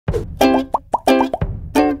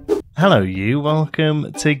Hello you,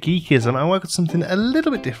 welcome to Geekism. I work on something a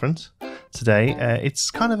little bit different today. It's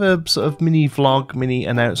kind of a sort of mini vlog, mini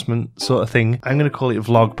announcement sort of thing. I'm going to call it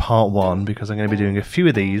Vlog Part 1 because I'm going to be doing a few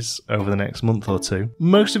of these over the next month or two.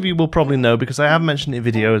 Most of you will probably know because I have mentioned it in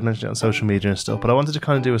videos, mentioned it on social media and stuff, but I wanted to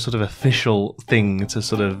kind of do a sort of official thing to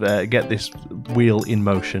sort of get this wheel in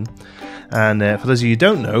motion. And for those of you who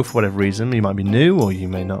don't know, for whatever reason, you might be new or you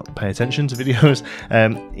may not pay attention to videos,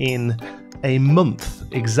 in a month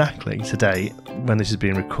exactly today, when this is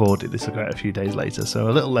being recorded, this will go out a few days later, so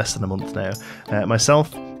a little less than a month now,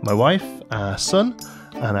 myself, my wife, our son,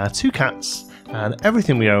 and our 2 cats, and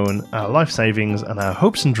everything we own, our life savings and our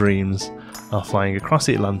hopes and dreams are flying across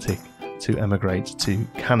the Atlantic to emigrate to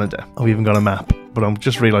Canada. I've even got a map, but I've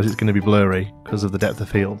just realised it's going to be blurry because of the depth of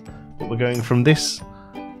field. But we're going from this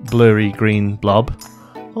blurry green blob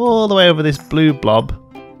all the way over this blue blob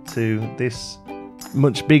to this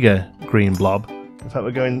much bigger green blob. In fact,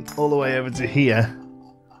 we're going all the way over to here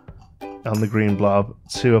on the green blob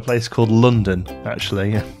to a place called London,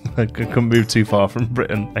 actually. I couldn't move too far from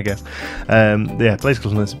Britain, I guess. Yeah, a place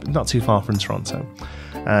called London, it's not too far from Toronto.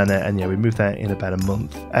 And yeah, we moved there in about a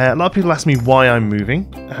month. A lot of people ask me why I'm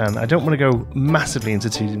moving, and I don't want to go massively into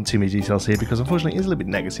too many details here because unfortunately it is a little bit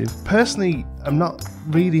negative. Personally, I'm not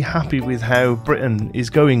really happy with how Britain is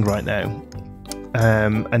going right now.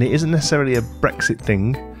 And it isn't necessarily a Brexit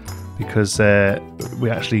thing because we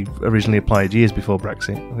actually originally applied years before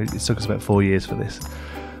Brexit. It took us about 4 years for this.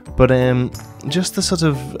 But just the sort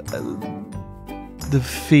of the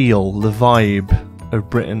feel, the vibe of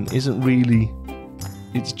Britain isn't really...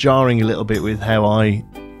 It's jarring a little bit with how I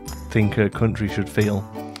think a country should feel.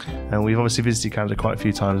 And we've obviously visited Canada quite a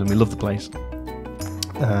few times and we love the place.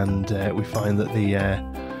 And we find that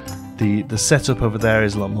the setup over there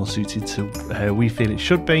is a lot more suited to how we feel it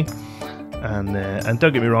should be, and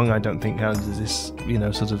don't get me wrong, I don't think Canada is this, you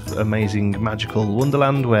know, sort of amazing magical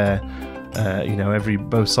wonderland where you know,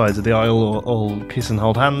 both sides of the aisle all kiss and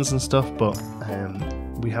hold hands and stuff, but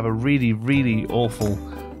we have a really awful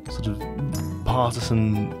sort of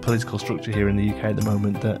partisan political structure here in the UK at the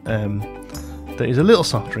moment that is a little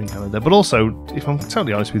softer in Canada, but also, if I'm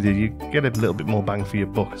totally honest with you, you get a little bit more bang for your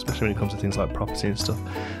buck, especially when it comes to things like property and stuff.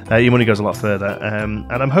 Your money goes a lot further,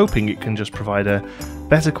 and I'm hoping it can just provide a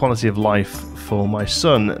better quality of life for my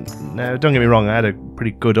son. Now, don't get me wrong, I had a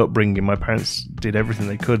pretty good upbringing. My parents did everything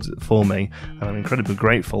they could for me, and I'm incredibly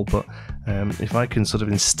grateful, but if I can sort of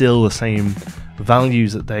instill the same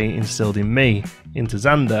values that they instilled in me into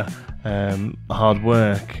Xander, hard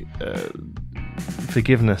work,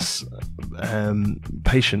 forgiveness,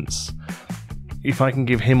 patience, if I can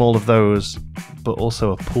give him all of those but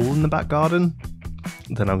also a pool in the back garden,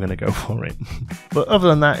 then I'm going to go for it. But other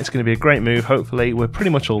than that, it's going to be a great move. Hopefully, we're pretty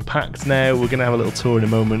much all packed now. We're going to have a little tour in a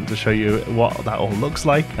moment to show you what that all looks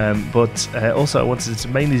like. But also, I wanted to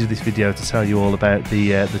mainly do this video to tell you all about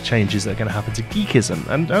the changes that are going to happen to Geekism,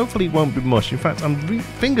 and hopefully it won't be much. In fact, I'm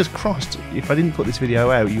fingers crossed. If I didn't put this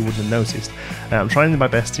video out, you wouldn't have noticed. I'm trying my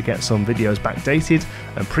best to get some videos backdated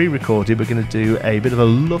and pre-recorded. We're going to do a bit of a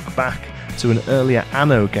look back to an earlier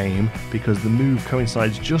Anno game because the move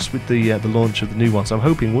coincides just with the launch of the new one. So I'm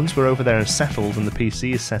hoping once we're over there and settled and the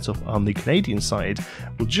PC is set up on the Canadian side,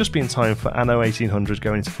 we'll just be in time for Anno 1800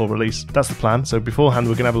 going into full release. That's the plan. So beforehand,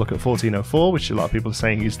 we're going to have a look at 1404, which a lot of people are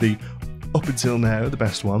saying is the up until now the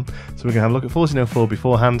best one. So we're going to have a look at 1404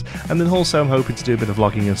 beforehand, and then also I'm hoping to do a bit of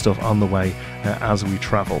vlogging and stuff on the way as we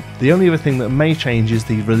travel. The only other thing that may change is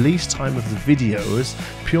the release time of the videos,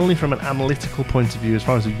 purely from an analytical point of view. As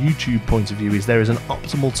far as a YouTube point of view, is there is an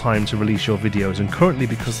optimal time to release your videos, and currently,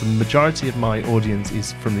 because the majority of my audience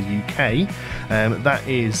is from the UK, that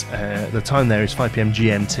is the time there is 5 PM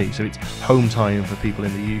GMT, so it's home time for people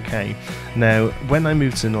in the UK. Now, when I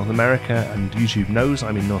move to North America, and YouTube knows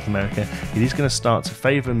I'm in North America, it is going to start to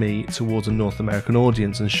favour me towards a North American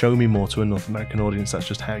audience and show me more to a North American audience. That's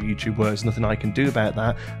just how YouTube works. Nothing I can do about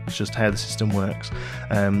that. It's just how the system works.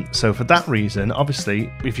 So for that reason,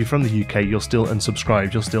 obviously, if you're from the UK, you'll still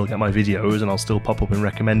unsubscribe. You'll still get my videos, and I'll still pop up and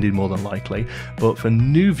recommended more than likely. But for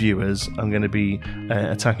new viewers, I'm going to be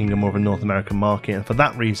attacking a more of a North American market, and for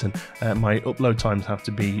that reason, my upload times have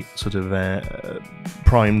to be sort of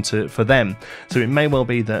primed for them. So it may well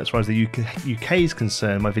be that, as far as the UK is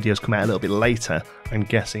concerned, my videos come out a little bit later, I'm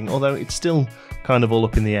guessing, although it's still kind of all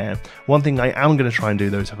up in the air. One thing I am going to try and do,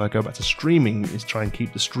 though, is if I go back to streaming, is try and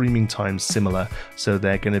keep the streaming times similar, so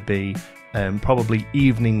they're going to be probably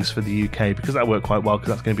evenings for the UK, because that worked quite well, because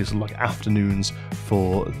that's going to be sort of like afternoons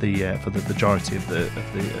for the majority of the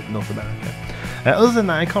North America. Other than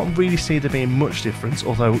that, I can't really see there being much difference,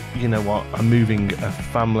 although, you know what, I'm moving a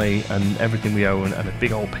family and everything we own and a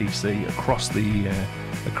big old PC across the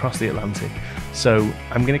Atlantic, so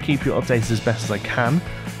I'm going to keep you updated as best as I can,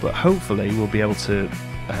 but hopefully we'll be able to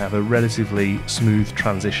have a relatively smooth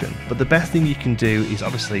transition. But the best thing you can do is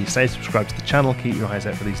obviously stay subscribed to the channel, keep your eyes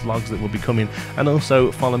out for these vlogs that will be coming, and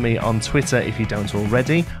also follow me on Twitter if you don't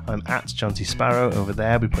already. I'm at Jonty Sparrow over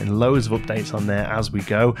there. I'll be putting loads of updates on there as we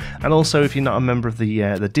go. And also, if you're not a member of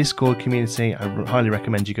the Discord community, I highly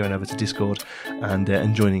recommend you going over to Discord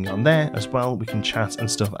and joining on there as well. We can chat and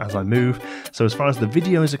stuff as I move. So as far as the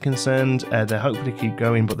videos are concerned, they're hopefully keep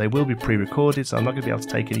going, but they will be pre-recorded, so I'm not going to be able to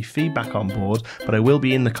take any feedback on board, but I will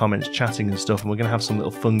be in the comments chatting and stuff, and we're going to have some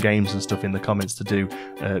little fun games and stuff in the comments to do,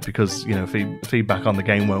 because, you know, feedback on the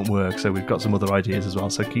game won't work, so we've got some other ideas as well,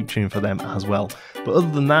 so keep tuned for them as well. But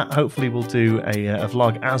other than that, hopefully we'll do a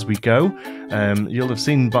vlog as we go. You'll have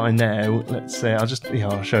seen by now, let's say,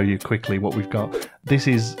 I'll show you quickly what we've got. This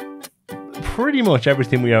is pretty much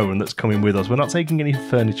everything we own that's coming with us. We're not taking any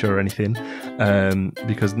furniture or anything,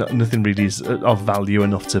 because nothing really is of value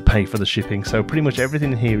enough to pay for the shipping, so pretty much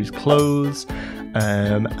everything here is clothes,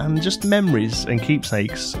 and just memories and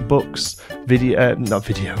keepsakes, books,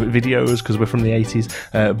 videos, because we're from the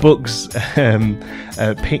 80s, books,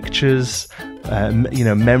 pictures, you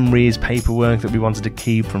know, memories, paperwork that we wanted to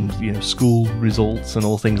keep from, you know, school results and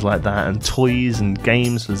all things like that, and toys and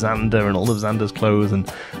games for Xander and all of Xander's clothes, and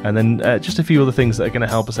then just a few other things that are going to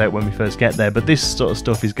help us out when we first get there. But this sort of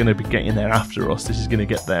stuff is going to be getting there after us. This is going to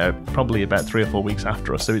get there probably about 3 or 4 weeks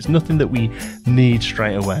after us, so it's nothing that we need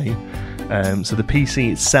straight away. So the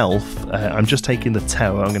PC itself, I'm just taking the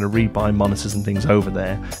tower. I'm going to rebuy monitors and things over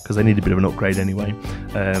there because they need a bit of an upgrade anyway.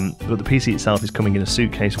 But the PC itself is coming in a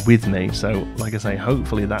suitcase with me, so like I say,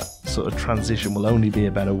 hopefully that sort of transition will only be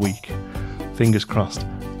about a week. Fingers crossed.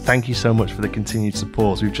 Thank you so much for the continued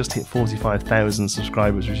support. We've just hit 45,000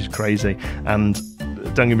 subscribers, which is crazy, and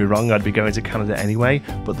don't get me wrong, I'd be going to Canada anyway,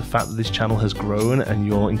 but the fact that this channel has grown and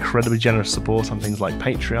your incredibly generous support on things like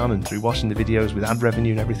Patreon and through watching the videos with ad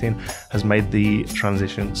revenue and everything has made the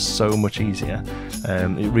transition so much easier.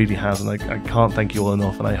 It really has, and I can't thank you all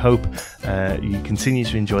enough, and I hope you continue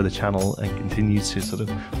to enjoy the channel and continue to sort of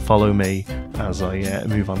follow me as I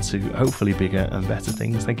move on to hopefully bigger and better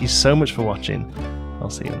things. Thank you so much for watching. I'll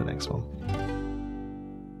see you in the next one.